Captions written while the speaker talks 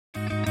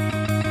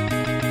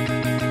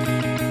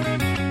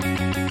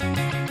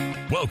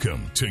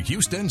Welcome to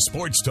Houston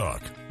Sports Talk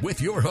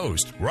with your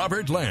host,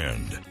 Robert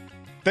Land.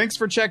 Thanks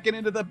for checking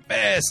into the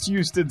best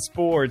Houston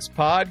sports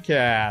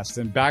podcast.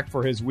 And back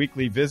for his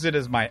weekly visit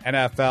is my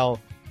NFL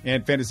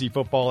and fantasy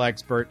football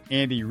expert,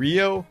 Andy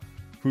Rio,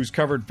 who's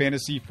covered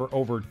fantasy for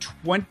over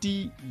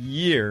 20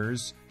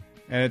 years.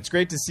 And it's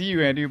great to see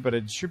you, Andy, but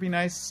it should be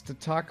nice to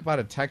talk about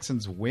a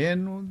Texans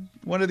win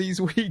one of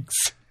these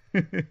weeks.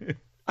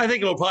 I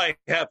think it'll probably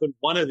happen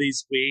one of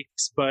these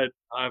weeks, but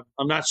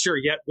I'm not sure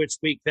yet which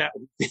week that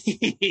would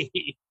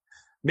be.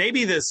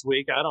 Maybe this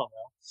week. I don't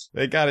know.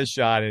 They got a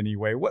shot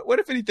anyway. What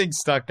if anything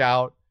stuck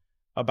out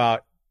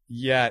about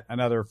yet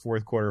another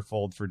fourth quarter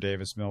fold for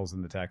Davis Mills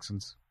and the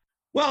Texans?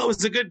 Well, it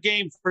was a good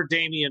game for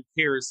Dameon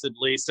Pierce, at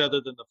least,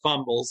 other than the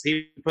fumbles.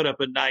 He put up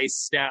a nice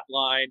stat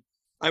line.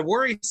 I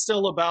worry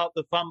still about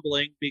the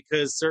fumbling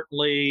because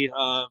certainly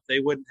they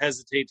wouldn't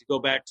hesitate to go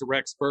back to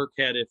Rex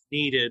Burkhead if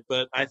needed.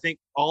 But I think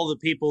all the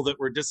people that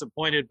were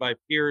disappointed by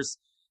Pierce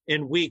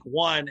in week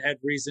one had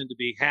reason to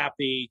be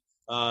happy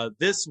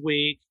this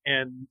week.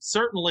 And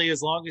certainly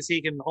as long as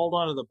he can hold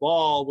on to the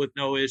ball with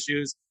no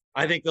issues,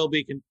 I think they'll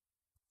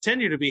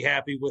continue to be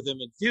happy with him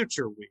in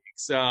future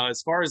weeks.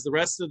 As far as the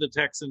rest of the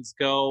Texans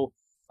go,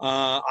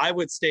 I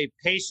would stay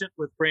patient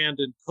with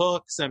Brandon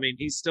Cooks. I mean,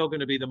 he's still going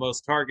to be the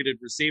most targeted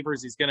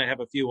receivers. He's going to have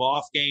a few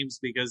off games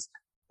because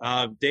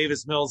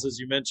Davis Mills, as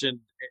you mentioned,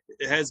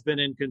 has been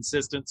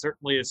inconsistent,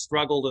 certainly has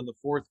struggled in the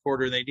fourth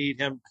quarter. They need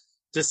him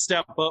to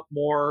step up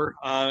more.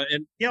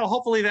 And,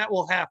 hopefully that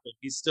will happen.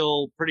 He's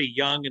still pretty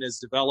young in his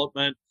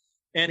development,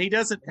 and he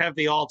doesn't have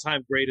the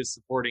all-time greatest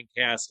supporting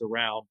cast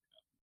around.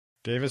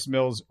 Davis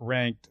Mills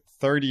ranked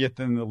 30th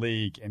in the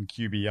league in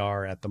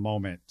QBR at the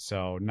moment,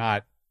 so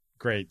not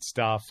great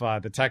stuff.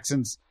 The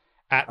Texans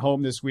at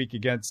home this week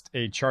against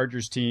a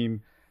Chargers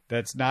team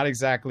that's not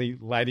exactly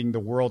lighting the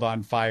world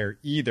on fire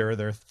either.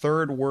 They're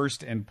third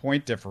worst in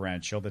point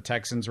differential. The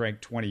Texans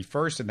ranked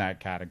 21st in that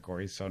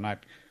category, so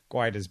not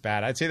quite as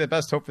bad. I'd say the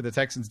best hope for the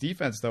Texans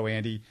defense, though,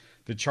 Andy,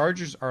 the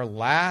Chargers are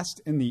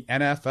last in the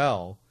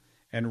NFL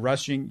in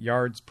rushing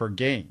yards per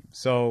game.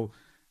 So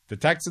the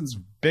Texans'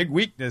 big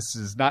weakness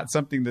is not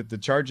something that the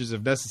Chargers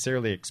have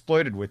necessarily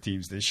exploited with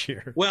teams this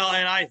year. Well,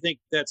 and I think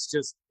that's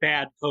just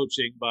bad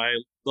coaching by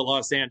the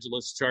Los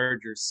Angeles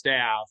Chargers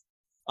staff.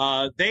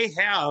 They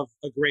have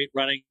a great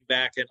running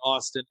back in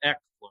Austin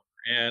Eckler.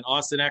 And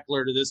Austin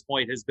Eckler to this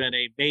point has been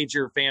a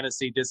major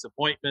fantasy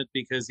disappointment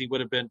because he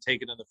would have been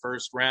taken in the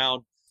first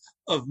round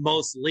of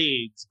most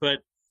leagues.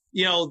 But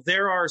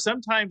there are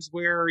some times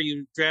where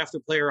you draft a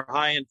player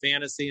high in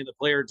fantasy and the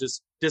player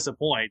just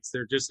disappoints.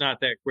 They're just not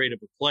that great of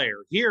a player.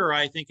 Here,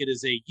 I think it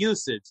is a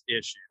usage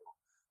issue.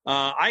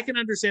 I can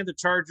understand the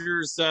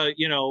Chargers,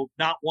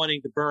 not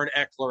wanting to burn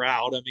Eckler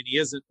out. I mean, he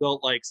isn't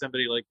built like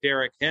somebody like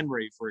Derrick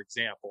Henry, for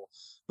example,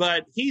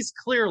 but he's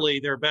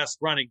clearly their best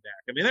running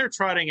back. I mean, they're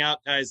trotting out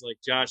guys like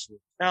Joshua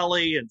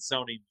Kelly and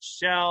Sony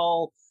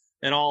Michel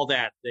and all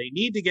that. They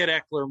need to get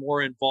Eckler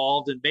more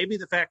involved, and maybe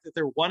the fact that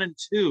they're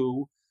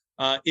 1-2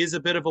 is a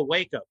bit of a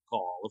wake-up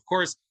call. Of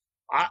course,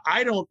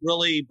 I don't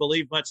really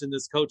believe much in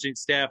this coaching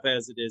staff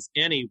as it is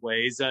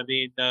anyways. I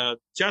mean,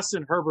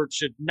 Justin Herbert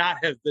should not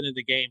have been in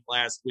the game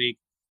last week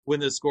when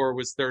the score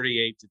was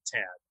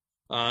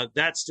 38-10.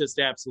 That's just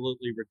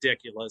absolutely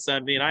ridiculous. I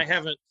mean,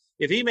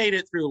 if he made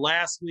it through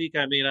last week,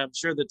 I mean, I'm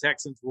sure the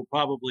Texans will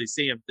probably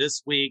see him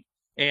this week.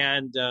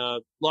 And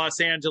Los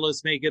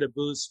Angeles may get a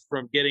boost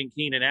from getting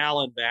Keenan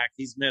Allen back.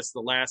 He's missed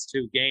the last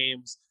two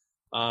games.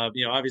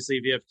 Obviously,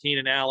 if you have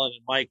Keenan Allen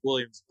and Mike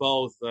Williams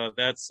both,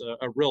 that's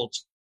a real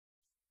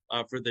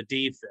for the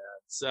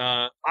defense.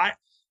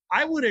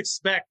 I would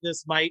expect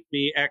this might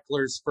be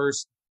Eckler's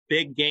first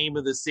big game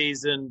of the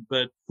season,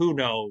 but who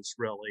knows,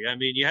 really? I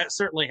mean, you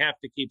certainly have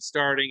to keep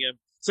starting him.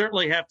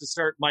 Certainly have to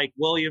start Mike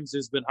Williams,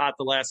 who's been hot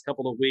the last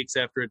couple of weeks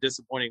after a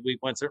disappointing week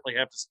one. Certainly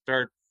have to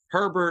start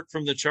Herbert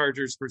from the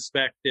Chargers'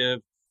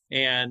 perspective.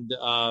 And,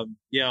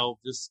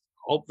 just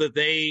hope that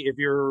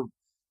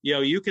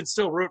you can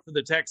still root for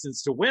the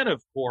Texans to win,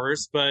 of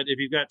course, but if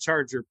you've got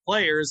Charger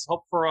players,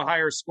 hope for a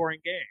higher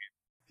scoring game.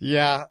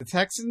 Yeah, the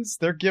Texans,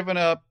 they're giving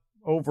up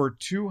over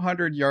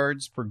 200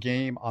 yards per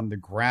game on the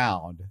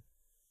ground,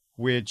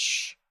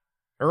 which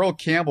Earl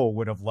Campbell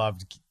would have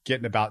loved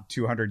getting about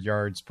 200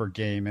 yards per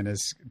game in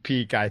his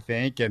peak, I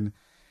think. And,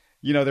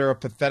 they're a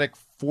pathetic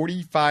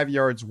 45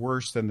 yards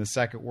worse than the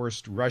second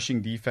worst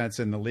rushing defense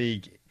in the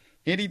league.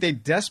 Andy, they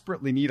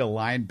desperately need a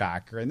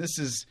linebacker. And this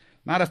is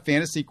not a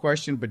fantasy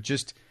question, but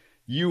just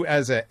you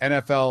as an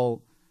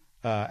NFL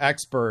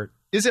expert,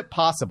 is it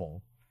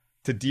possible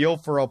to deal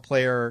for a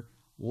player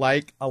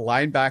like a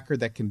linebacker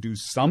that can do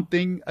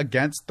something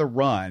against the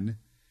run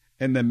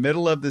in the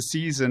middle of the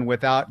season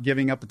without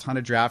giving up a ton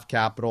of draft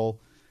capital?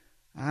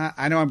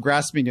 I know I'm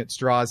grasping at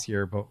straws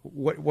here, but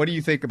what do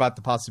you think about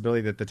the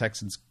possibility that the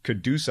Texans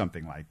could do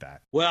something like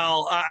that?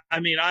 Well, I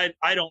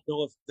don't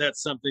know if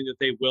that's something that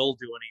they will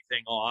do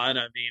anything on.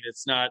 I mean,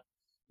 it's not,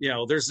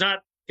 there's not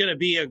going to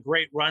be a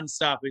great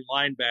run-stopping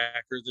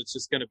linebacker that's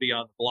just going to be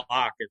on the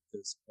block at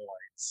this point.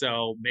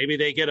 So maybe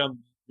they get a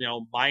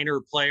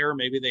minor player,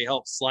 maybe they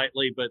help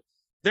slightly, but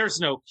there's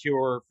no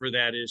cure for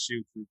that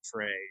issue through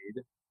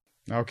trade.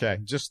 Okay,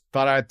 just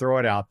thought I'd throw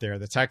it out there.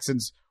 The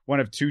Texans, one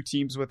of two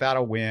teams without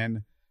a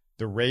win.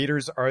 The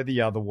Raiders are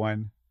the other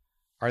one.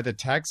 Are the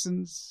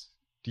Texans,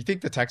 do you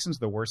think the Texans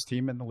are the worst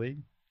team in the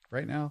league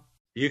right now?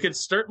 You could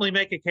certainly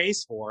make a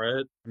case for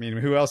it. I mean,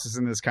 who else is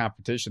in this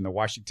competition? The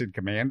Washington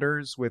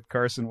Commanders with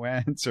Carson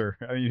Wentz? Or,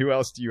 I mean, who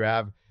else do you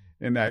have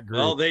in that group?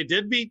 Well, they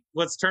did beat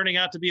what's turning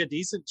out to be a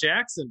decent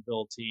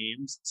Jacksonville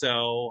team.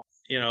 So,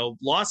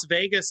 Las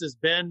Vegas has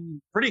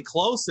been pretty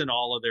close in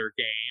all of their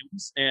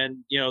games.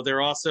 And,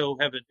 they're also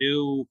have a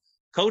new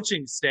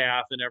coaching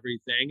staff and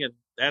everything. And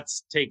that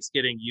takes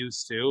getting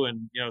used to.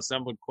 And,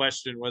 some would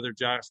question whether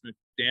Josh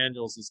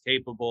McDaniels is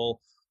capable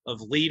of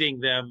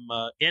leading them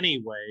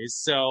anyways.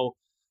 So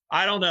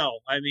I don't know.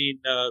 I mean,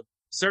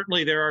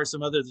 certainly there are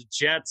some others. The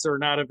Jets are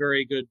not a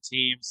very good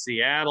team.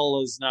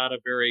 Seattle is not a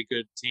very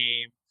good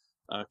team.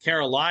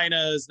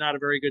 Carolina is not a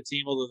very good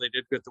team, although they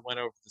did get the win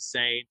over the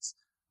Saints.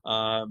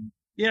 I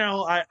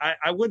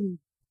wouldn't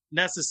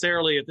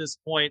necessarily at this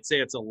point say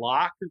it's a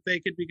lock that they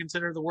could be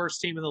considered the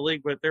worst team in the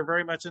league, but they're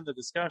very much in the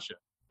discussion.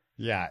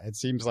 Yeah, it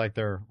seems like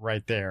they're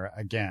right there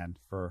again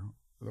for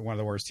one of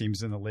the worst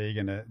teams in the league.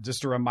 And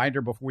just a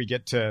reminder before we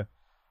get to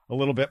a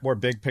little bit more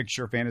big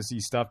picture fantasy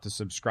stuff, to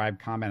subscribe,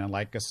 comment, and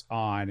like us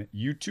on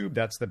YouTube.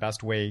 That's the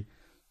best way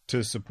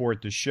to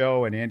support the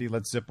show. And Andy,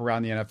 let's zip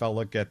around the NFL,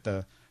 look at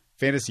the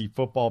fantasy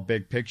football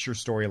big picture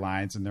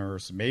storylines. And there are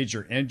some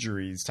major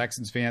injuries.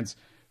 Texans fans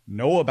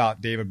know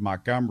about David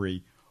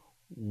Montgomery.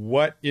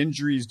 What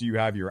injuries do you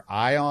have your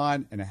eye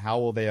on, and how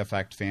will they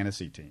affect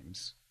fantasy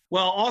teams?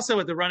 Well, also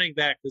at the running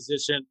back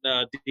position,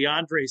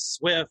 DeAndre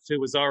Swift,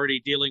 who was already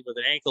dealing with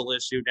an ankle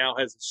issue, now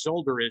has a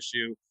shoulder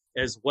issue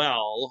as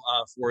well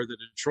for the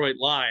Detroit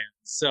Lions.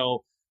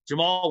 So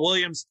Jamal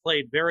Williams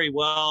played very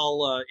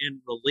well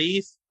in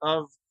relief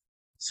of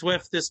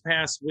Swift this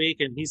past week,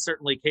 and he's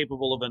certainly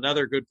capable of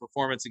another good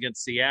performance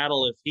against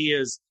Seattle. If he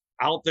is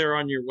out there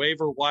on your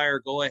waiver wire,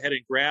 go ahead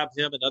and grab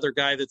him. Another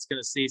guy that's going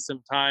to see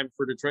some time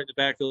for Detroit in the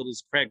backfield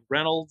is Craig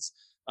Reynolds.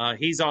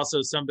 He's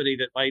also somebody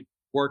that might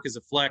work as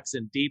a flex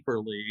in deeper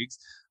leagues.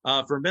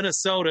 For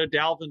Minnesota,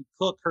 Dalvin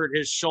Cook hurt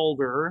his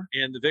shoulder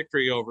in the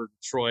victory over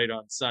Detroit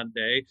on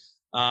Sunday.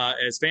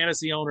 As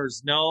fantasy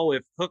owners know,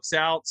 if Cook's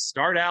out,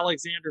 start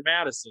Alexander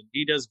Mattison.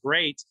 He does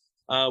great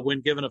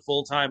when given a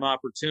full-time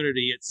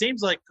opportunity. It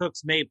seems like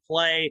Cooks may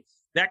play.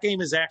 That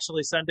game is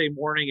actually Sunday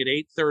morning at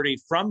 8:30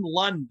 from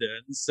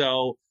London,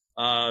 so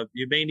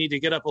you may need to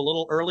get up a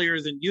little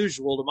earlier than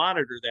usual to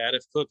monitor that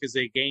if Cook is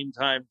a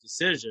game-time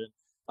decision.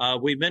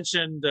 We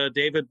mentioned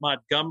David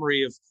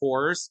Montgomery, of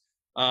course.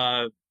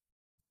 Khalil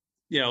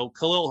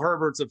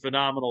Herbert's a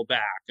phenomenal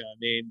back. I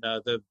mean,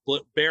 the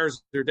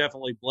Bears are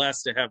definitely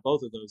blessed to have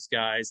both of those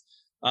guys.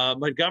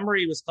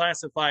 Montgomery was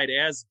classified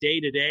as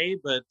day-to-day,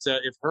 but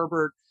if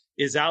Herbert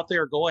is out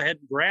there, go ahead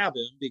and grab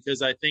him,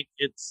 because I think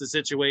it's a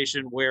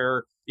situation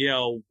where,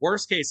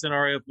 worst case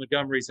scenario, if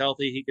Montgomery's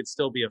healthy, he could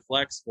still be a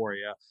flex for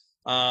you.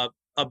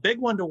 A big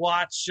one to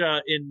watch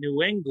in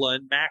New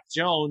England, Mac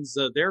Jones,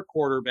 their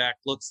quarterback,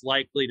 looks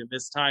likely to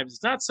miss time.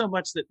 It's not so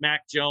much that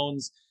Mac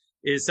Jones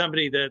is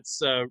somebody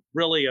that's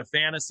really a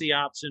fantasy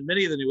option.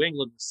 Many of the New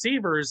England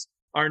receivers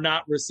are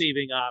not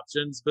receiving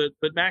options, but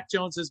Mac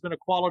Jones has been a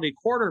quality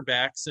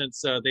quarterback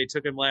since they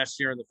took him last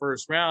year in the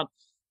first round.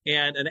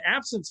 And an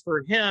absence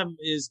for him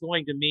is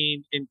going to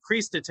mean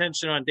increased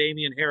attention on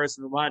Damian Harris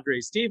and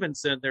Ramondre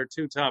Stevenson, their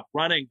two top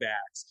running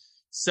backs.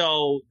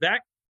 So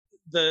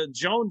the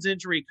Jones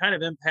injury kind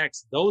of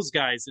impacts those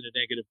guys in a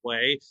negative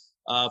way.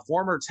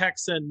 Former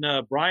Texan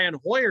Brian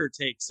Hoyer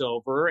takes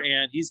over,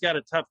 and he's got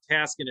a tough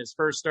task in his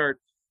first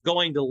start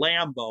going to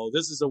Lambeau.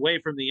 This is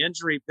away from the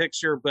injury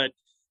picture, but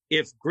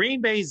if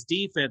Green Bay's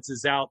defense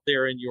is out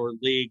there in your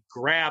league,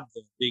 grab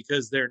them,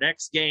 because their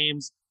next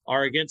games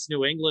are against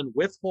New England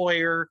with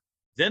Hoyer,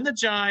 then the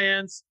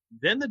Giants,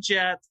 then the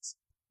Jets,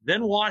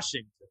 then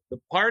Washington. The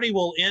party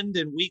will end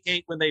in week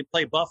 8 when they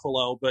play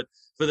Buffalo, but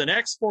for the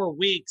next 4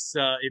 weeks,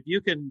 if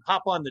you can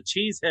hop on the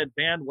Cheesehead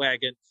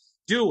bandwagon,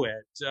 do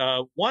it.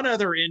 One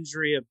other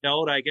injury of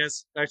note, I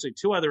guess, actually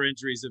 2 other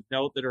injuries of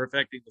note that are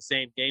affecting the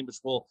same game, which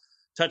we'll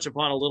touch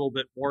upon a little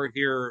bit more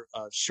here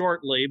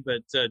shortly,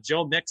 but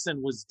Joe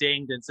Mixon was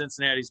dinged in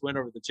Cincinnati's win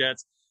over the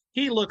Jets.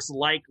 He looks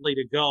likely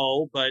to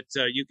go, but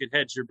you could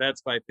hedge your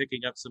bets by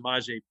picking up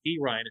Samaje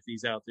Perine if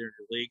he's out there in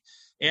your league.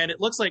 And it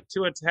looks like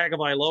Tua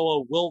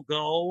Tagovailoa will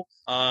go.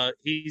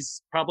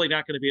 He's probably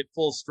not going to be at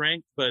full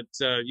strength, but,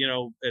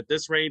 at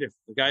this rate, if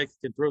the guy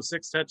can throw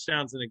 6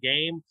 touchdowns in a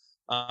game,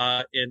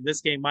 and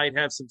this game might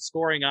have some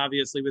scoring,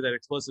 obviously, with that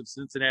explosive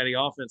Cincinnati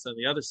offense on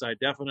the other side,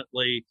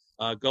 definitely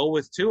go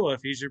with Tua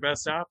if he's your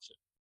best option.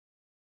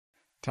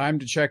 Time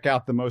to check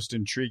out the most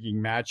intriguing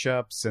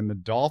matchups, and the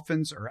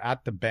Dolphins are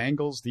at the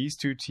Bengals. These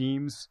two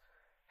teams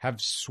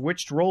have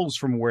switched roles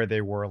from where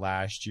they were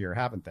last year,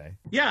 haven't they?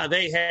 Yeah,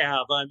 they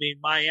have. I mean,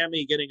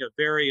 Miami getting a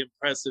very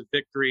impressive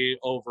victory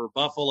over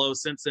Buffalo.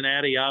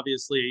 Cincinnati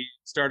obviously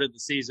started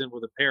the season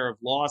with a pair of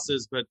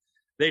losses, but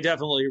they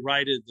definitely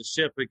righted the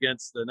ship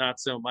against the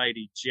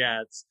not-so-mighty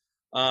Jets.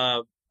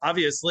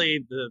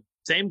 Obviously, the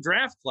same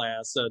draft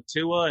class.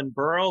 Tua and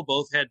Burrow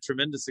both had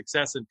tremendous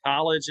success in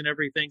college and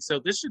everything. So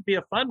this should be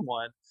a fun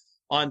one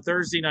on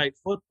Thursday Night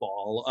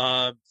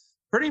Football.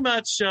 Pretty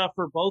much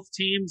for both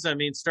teams. I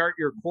mean, start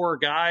your core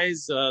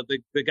guys.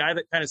 The guy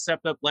that kind of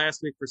stepped up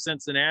last week for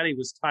Cincinnati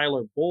was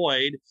Tyler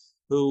Boyd,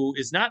 who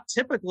is not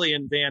typically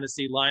in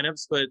fantasy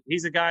lineups, but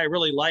he's a guy I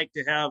really like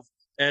to have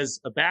as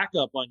a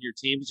backup on your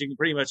team, because you can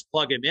pretty much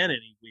plug him in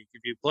any week.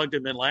 If you plugged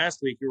him in last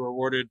week, you were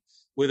rewarded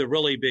with a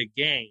really big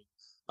game.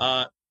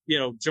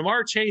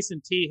 Jamar Chase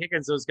and T.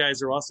 Higgins, those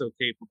guys are also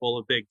capable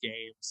of big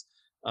games.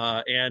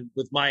 And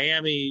with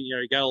Miami,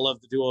 you got to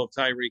love the duo of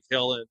Tyreek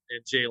Hill and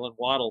Jalen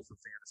Waddle for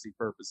fantasy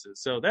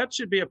purposes. So that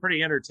should be a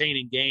pretty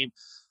entertaining game.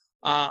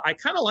 I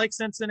kind of like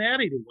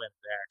Cincinnati to win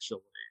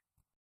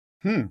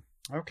it, actually.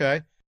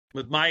 Okay.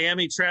 With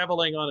Miami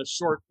traveling on a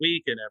short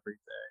week and everything,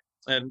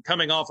 and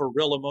coming off a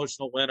real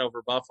emotional win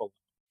over Buffalo.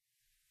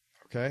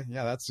 Okay.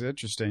 Yeah, that's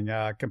interesting.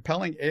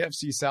 Compelling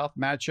AFC South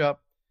matchup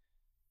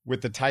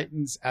with the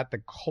Titans at the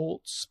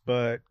Colts,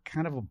 but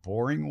kind of a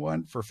boring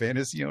one for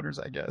fantasy owners,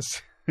 I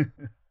guess.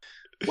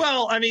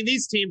 Well, I mean,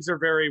 these teams are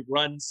very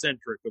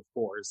run-centric, of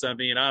course. I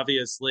mean,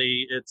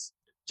 obviously, it's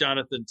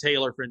Jonathan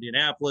Taylor for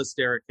Indianapolis,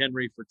 Derrick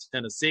Henry for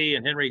Tennessee,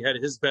 and Henry had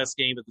his best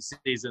game of the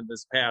season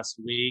this past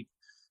week.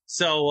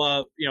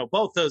 So,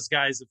 both those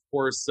guys, of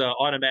course,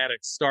 automatic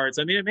starts.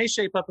 I mean, it may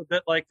shape up a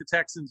bit like the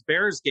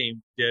Texans-Bears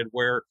game did,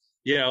 where,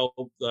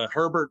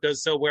 Herbert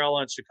does so well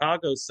on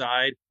Chicago's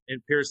side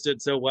and Pierce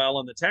did so well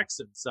on the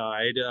Texans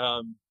side.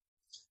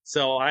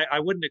 So I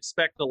wouldn't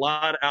expect a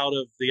lot out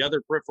of the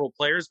other peripheral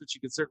players, but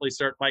you can certainly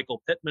start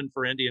Michael Pittman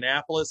for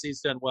Indianapolis. He's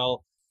done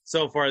well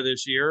so far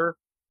this year.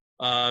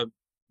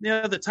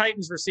 The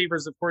Titans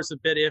receivers, of course, a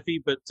bit iffy,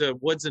 but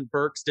Woods and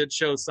Burks did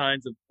show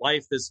signs of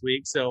life this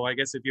week. So I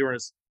guess if you were in a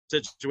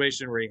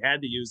situation where he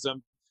had to use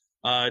them,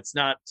 it's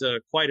not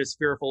quite as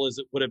fearful as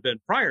it would have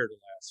been prior to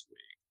last week.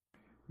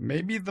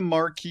 Maybe the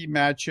marquee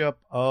matchup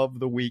of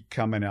the week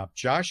coming up.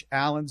 Josh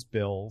Allen's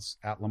Bills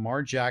at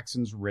Lamar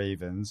Jackson's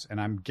Ravens,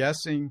 and I'm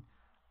guessing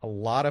a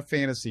lot of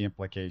fantasy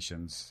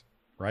implications,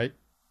 right?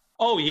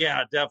 Oh,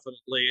 yeah,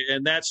 definitely.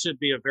 And that should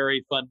be a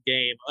very fun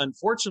game.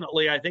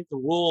 Unfortunately, I think the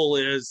rule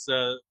is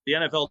the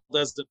NFL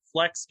doesn't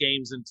flex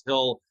games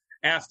until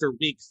after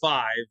week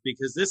 5,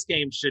 because this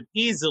game should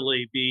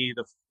easily be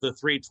the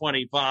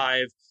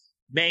 325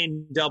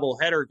 main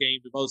doubleheader game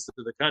to most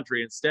of the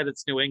country. Instead,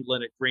 it's New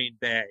England at Green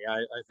Bay.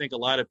 I think a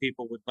lot of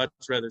people would much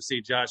rather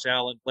see Josh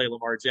Allen play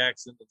Lamar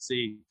Jackson than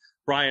see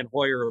Brian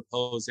Hoyer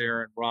oppose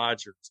Aaron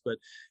Rodgers. But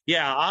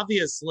yeah,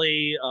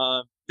 obviously,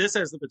 this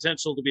has the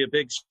potential to be a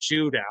big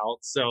shootout.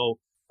 So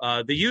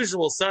the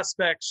usual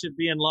suspects should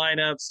be in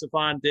lineups: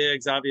 Stephon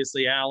Diggs,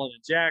 obviously Allen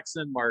and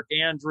Jackson, Mark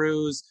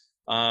Andrews,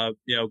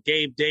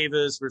 Gabe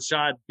Davis,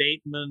 Rashad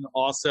Bateman,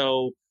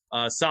 also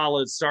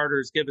solid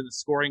starters given the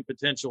scoring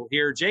potential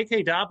here.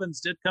 J.K.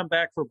 Dobbins did come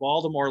back for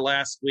Baltimore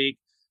last week.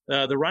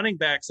 The running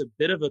back's a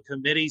bit of a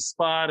committee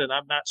spot, and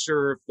I'm not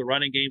sure if the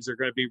running games are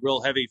going to be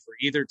real heavy for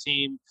either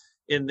team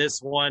in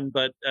this one,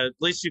 but at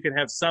least you can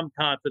have some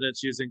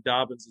confidence using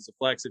Dobbins as a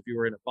flex if you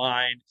were in a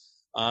bind.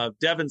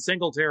 Devin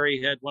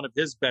Singletary had one of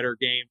his better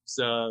games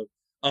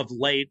of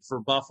late for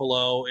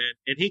Buffalo,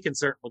 and he can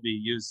certainly be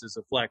used as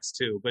a flex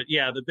too. But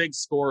yeah, the big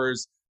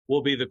scorers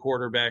will be the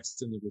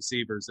quarterbacks and the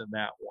receivers in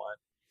that one.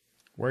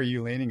 Where are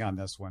you leaning on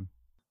this one?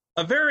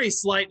 A very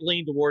slight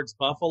lean towards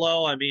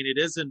Buffalo. I mean,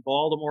 it is in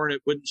Baltimore, and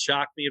it wouldn't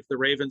shock me if the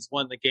Ravens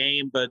won the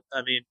game. But,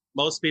 I mean,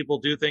 most people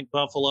do think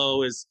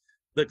Buffalo is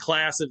the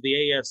class of the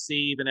AFC,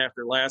 even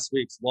after last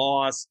week's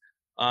loss.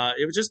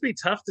 It would just be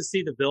tough to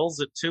see the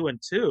Bills at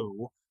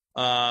 2-2.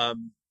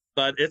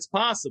 But it's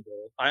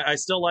possible. I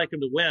still like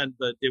them to win,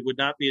 but it would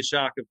not be a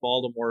shock if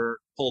Baltimore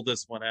pulled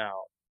this one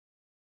out.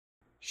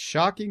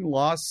 Shocking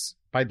loss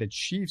by the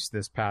Chiefs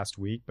this past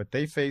week, but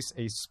they face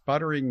a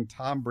sputtering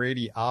Tom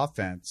Brady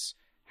offense.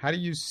 How do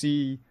you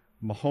see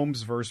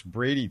Mahomes versus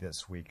Brady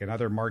this week?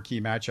 Another marquee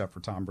matchup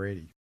for Tom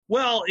Brady.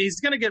 Well, he's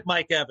going to get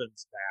Mike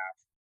Evans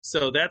back,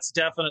 so that's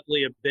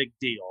definitely a big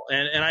deal.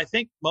 And I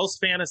think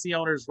most fantasy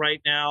owners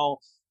right now,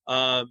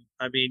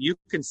 you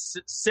can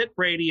sit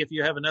Brady if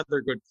you have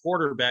another good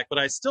quarterback, but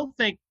I still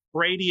think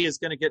Brady is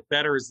going to get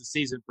better as the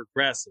season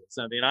progresses.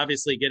 I mean,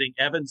 obviously getting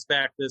Evans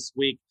back this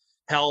week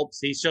helps.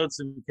 He showed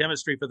some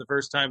chemistry for the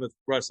first time with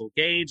Russell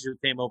Gage, who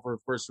came over,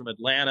 of course, from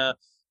Atlanta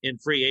in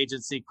free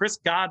agency. Chris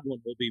Godwin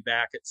will be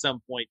back at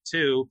some point,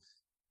 too.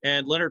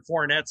 And Leonard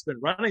Fournette's been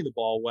running the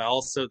ball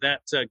well, so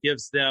that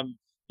gives them,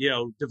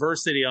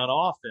 diversity on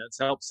offense,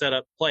 helps set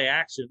up play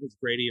action, which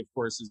Brady, of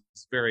course, is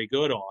very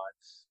good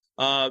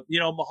on.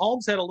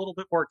 Mahomes had a little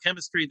bit more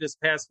chemistry this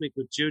past week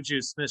with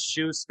Juju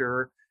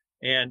Smith-Schuster.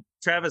 And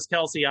Travis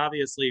Kelce,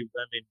 obviously,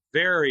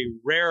 very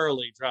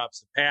rarely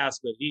drops a pass,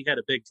 but he had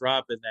a big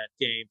drop in that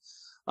game.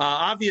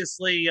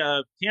 Obviously,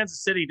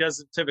 Kansas City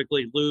doesn't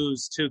typically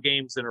lose 2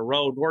 games in a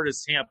row, nor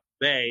does Tampa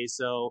Bay.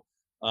 So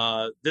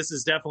this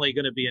is definitely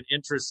going to be an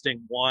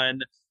interesting one.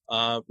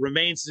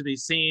 Remains to be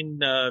seen,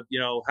 how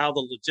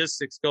the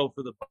logistics go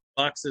for the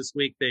Bucs this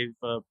week. They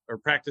are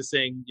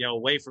practicing,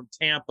 away from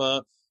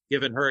Tampa,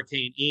 given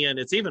Hurricane Ian.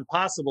 It's even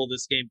possible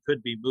this game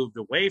could be moved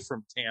away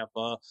from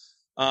Tampa.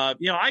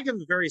 I give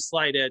a very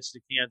slight edge to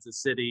Kansas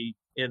City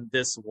in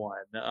this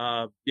one.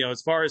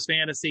 As far as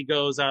fantasy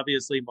goes,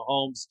 obviously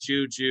Mahomes,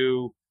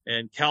 Juju,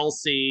 and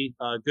Kelsey,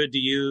 good to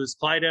use.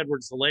 Clyde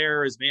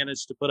Edwards-Helaire has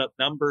managed to put up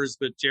numbers,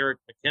 but Jerick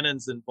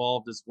McKinnon's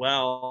involved as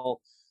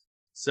well.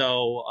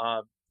 So,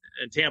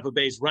 and Tampa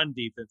Bay's run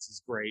defense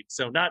is great.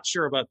 So not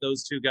sure about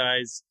those two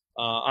guys.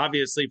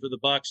 Obviously for the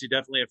Bucs, you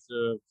definitely have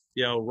to,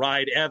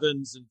 ride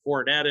Evans and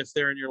Fournette if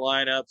they're in your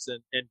lineups,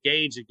 and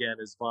Gage again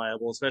is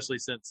viable, especially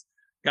since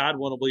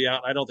Godwin will be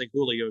out. I don't think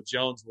Julio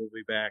Jones will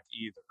be back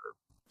either.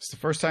 It's the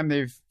first time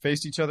they've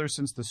faced each other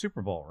since the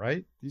Super Bowl,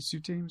 right? These two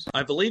teams?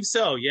 I believe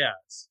so,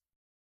 yes.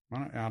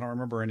 I don't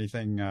remember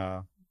anything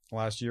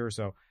last year or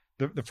so.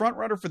 The front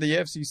runner for the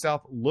AFC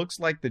South looks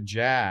like the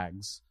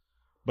Jags,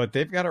 but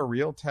they've got a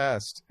real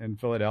test in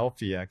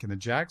Philadelphia. Can the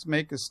Jags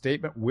make a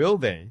statement? Will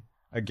they,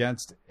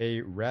 against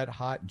a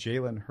red-hot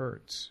Jalen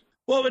Hurts?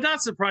 Well, it would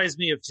not surprise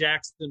me if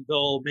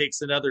Jacksonville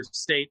makes another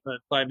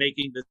statement by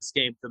making this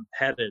game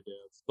competitive.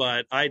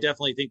 But I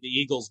definitely think the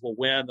Eagles will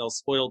win. They'll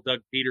spoil Doug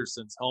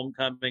Peterson's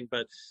homecoming.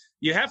 But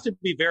you have to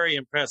be very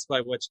impressed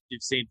by what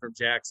you've seen from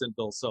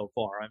Jacksonville so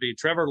far. I mean,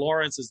 Trevor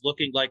Lawrence is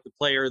looking like the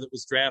player that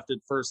was drafted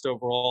first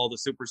overall,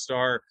 the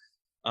superstar,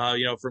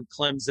 from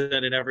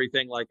Clemson and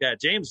everything like that.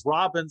 James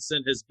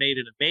Robinson has made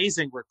an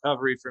amazing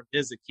recovery from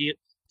his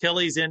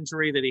Achilles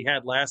injury that he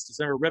had last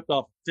December, ripped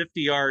off a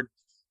 50-yard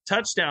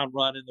touchdown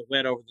run in the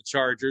win over the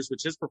Chargers,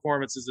 which his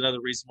performance is another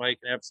reason why he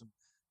can have some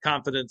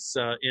confidence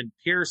in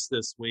Pierce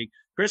this week.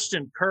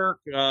 Christian Kirk,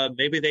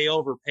 maybe they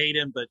overpaid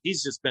him, but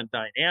he's just been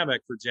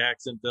dynamic for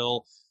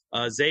Jacksonville.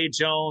 Zay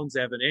Jones,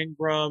 Evan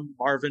Ingram,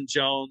 Marvin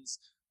Jones,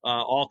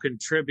 all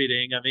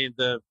contributing. I mean,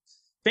 the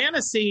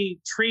fantasy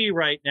tree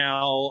right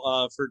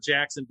now for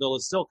Jacksonville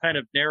is still kind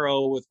of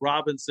narrow, with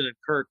Robinson and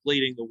Kirk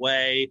leading the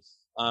way.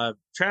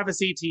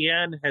 Travis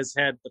Etienne has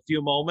had a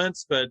few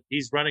moments, but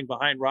he's running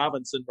behind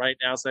Robinson right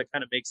now, so that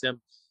kind of makes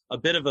him a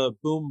bit of a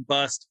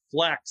boom-bust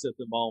flex at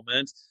the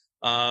moment.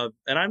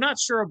 And I'm not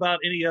sure about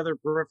any other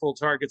peripheral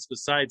targets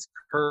besides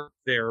Kirk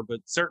there, but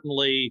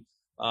certainly,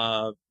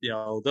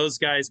 those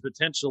guys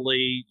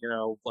potentially,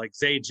 like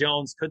Zay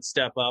Jones could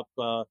step up,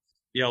 a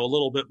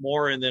little bit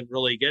more and then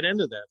really get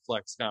into that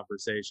flex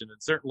conversation.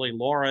 And certainly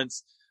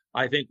Lawrence,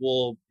 I think,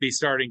 will be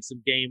starting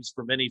some games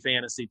for many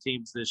fantasy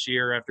teams this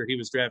year after he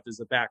was drafted as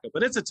a backup.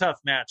 But it's a tough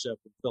matchup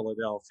in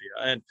Philadelphia.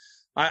 And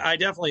I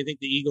definitely think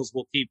the Eagles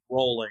will keep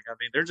rolling. I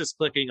mean, they're just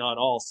clicking on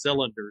all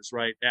cylinders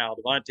right now.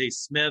 Devontae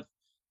Smith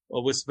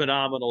was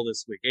phenomenal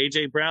this week.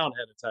 A.J. Brown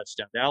had a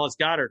touchdown. Dallas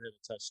Goedert had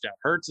a touchdown.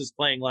 Hurts is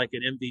playing like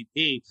an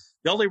MVP.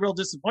 The only real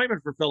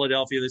disappointment for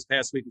Philadelphia this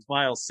past week was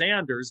Miles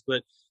Sanders,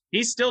 but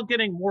he's still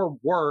getting more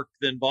work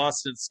than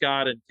Boston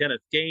Scott and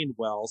Kenneth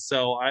Gainwell.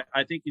 So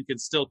I think you can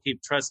still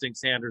keep trusting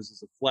Sanders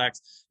as a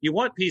flex. You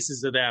want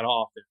pieces of that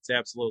offense,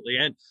 absolutely.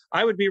 And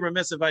I would be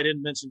remiss if I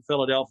didn't mention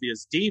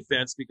Philadelphia's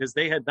defense, because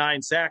they had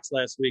 9 sacks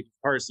last week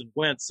with Carson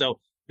Wentz. So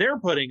they're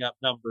putting up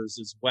numbers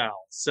as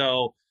well.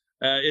 So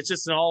it's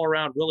just an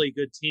all-around really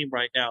good team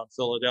right now in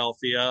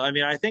Philadelphia. I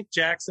mean, I think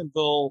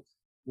Jacksonville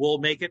will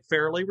make it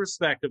fairly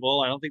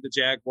respectable. I don't think the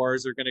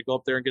Jaguars are going to go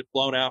up there and get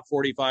blown out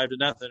 45-0 or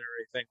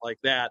anything like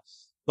that.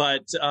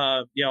 But,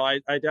 I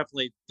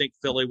definitely think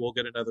Philly will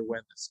get another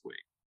win this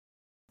week.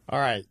 All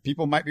right.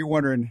 People might be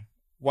wondering,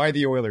 why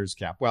the Oilers,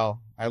 Cap?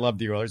 Well, I love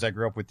the Oilers. I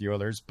grew up with the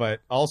Oilers.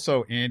 But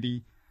also,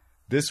 Andy,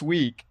 this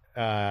week,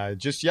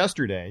 just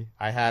yesterday,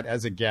 I had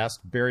as a guest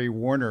Barry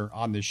Warner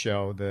on the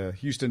show, the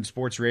Houston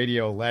sports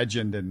radio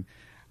legend. And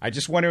I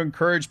just want to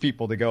encourage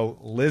people to go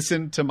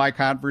listen to my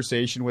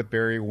conversation with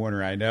Barry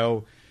Warner. I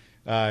know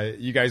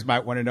you guys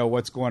might want to know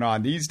what's going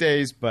on these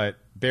days, but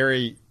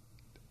Barry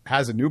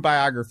has a new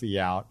biography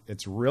out.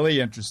 It's really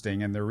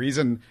interesting. And the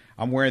reason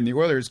I'm wearing the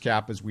Oilers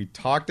cap is we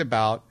talked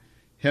about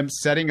him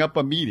setting up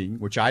a meeting,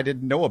 which I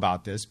didn't know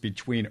about this,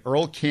 between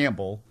Earl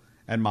Campbell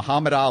and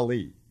Muhammad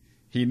Ali.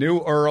 He knew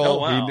Earl. Oh,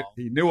 wow.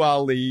 He knew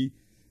Ali.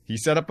 He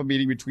set up a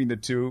meeting between the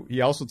two.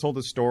 He also told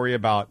a story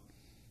about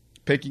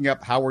picking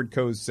up Howard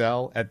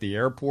Cosell at the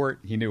airport.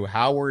 He knew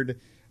Howard.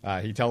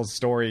 He tells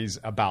stories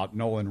about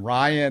Nolan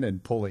Ryan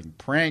and pulling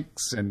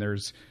pranks. And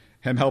there's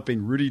him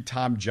helping Rudy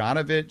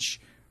Tomjanovich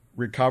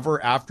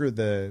recover after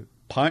the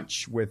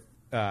punch with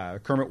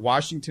Kermit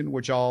Washington,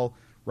 which all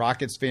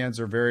Rockets fans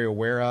are very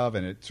aware of.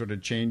 And it sort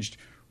of changed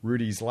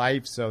Rudy's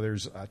life. So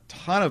there's a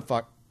ton of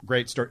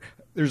great story.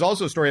 There's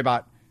also a story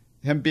about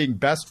him being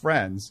best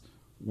friends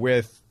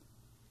with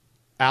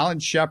Alan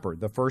Shepard,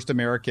 the first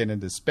American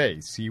into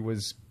space. He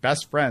was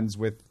best friends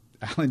with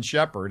Alan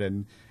Shepard,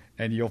 and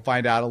you'll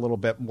find out a little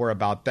bit more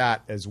about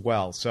that as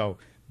well. So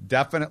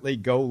definitely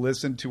go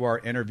listen to our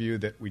interview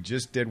that we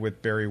just did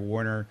with Barry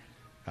Warner.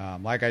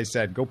 Like I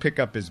said, go pick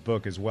up his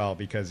book as well,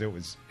 because it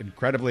was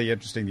incredibly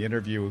interesting. The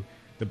interview,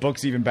 the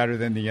book's even better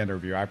than the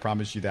interview. I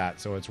promise you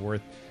that. So it's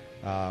worth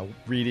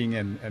reading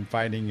and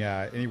finding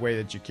any way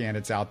that you can.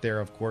 It's out there,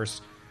 of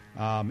course.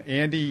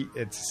 Andy,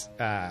 it's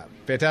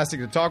fantastic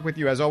to talk with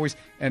you as always,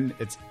 and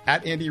it's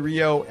at Andy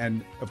Rio,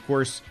 and of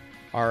course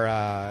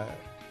our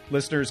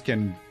listeners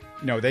can,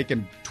 they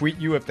can tweet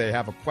you if they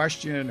have a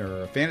question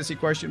or a fantasy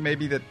question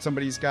maybe that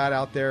somebody's got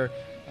out there.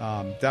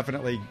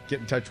 Definitely get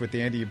in touch with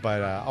Andy,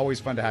 but always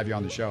fun to have you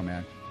on the show,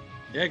 man.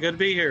 Yeah, good to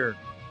be here.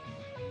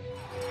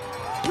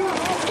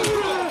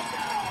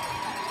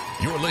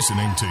 You're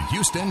listening to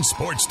Houston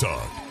Sports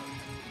Talk.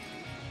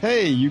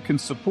 Hey, you can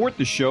support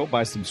the show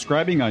by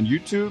subscribing on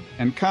YouTube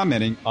and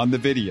commenting on the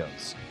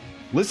videos.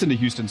 Listen to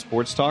Houston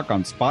Sports Talk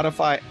on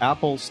Spotify,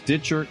 Apple,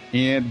 Stitcher,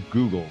 and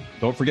Google.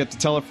 Don't forget to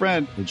tell a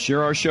friend and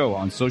share our show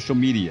on social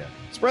media.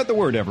 Spread the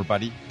word,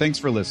 everybody. Thanks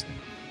for listening.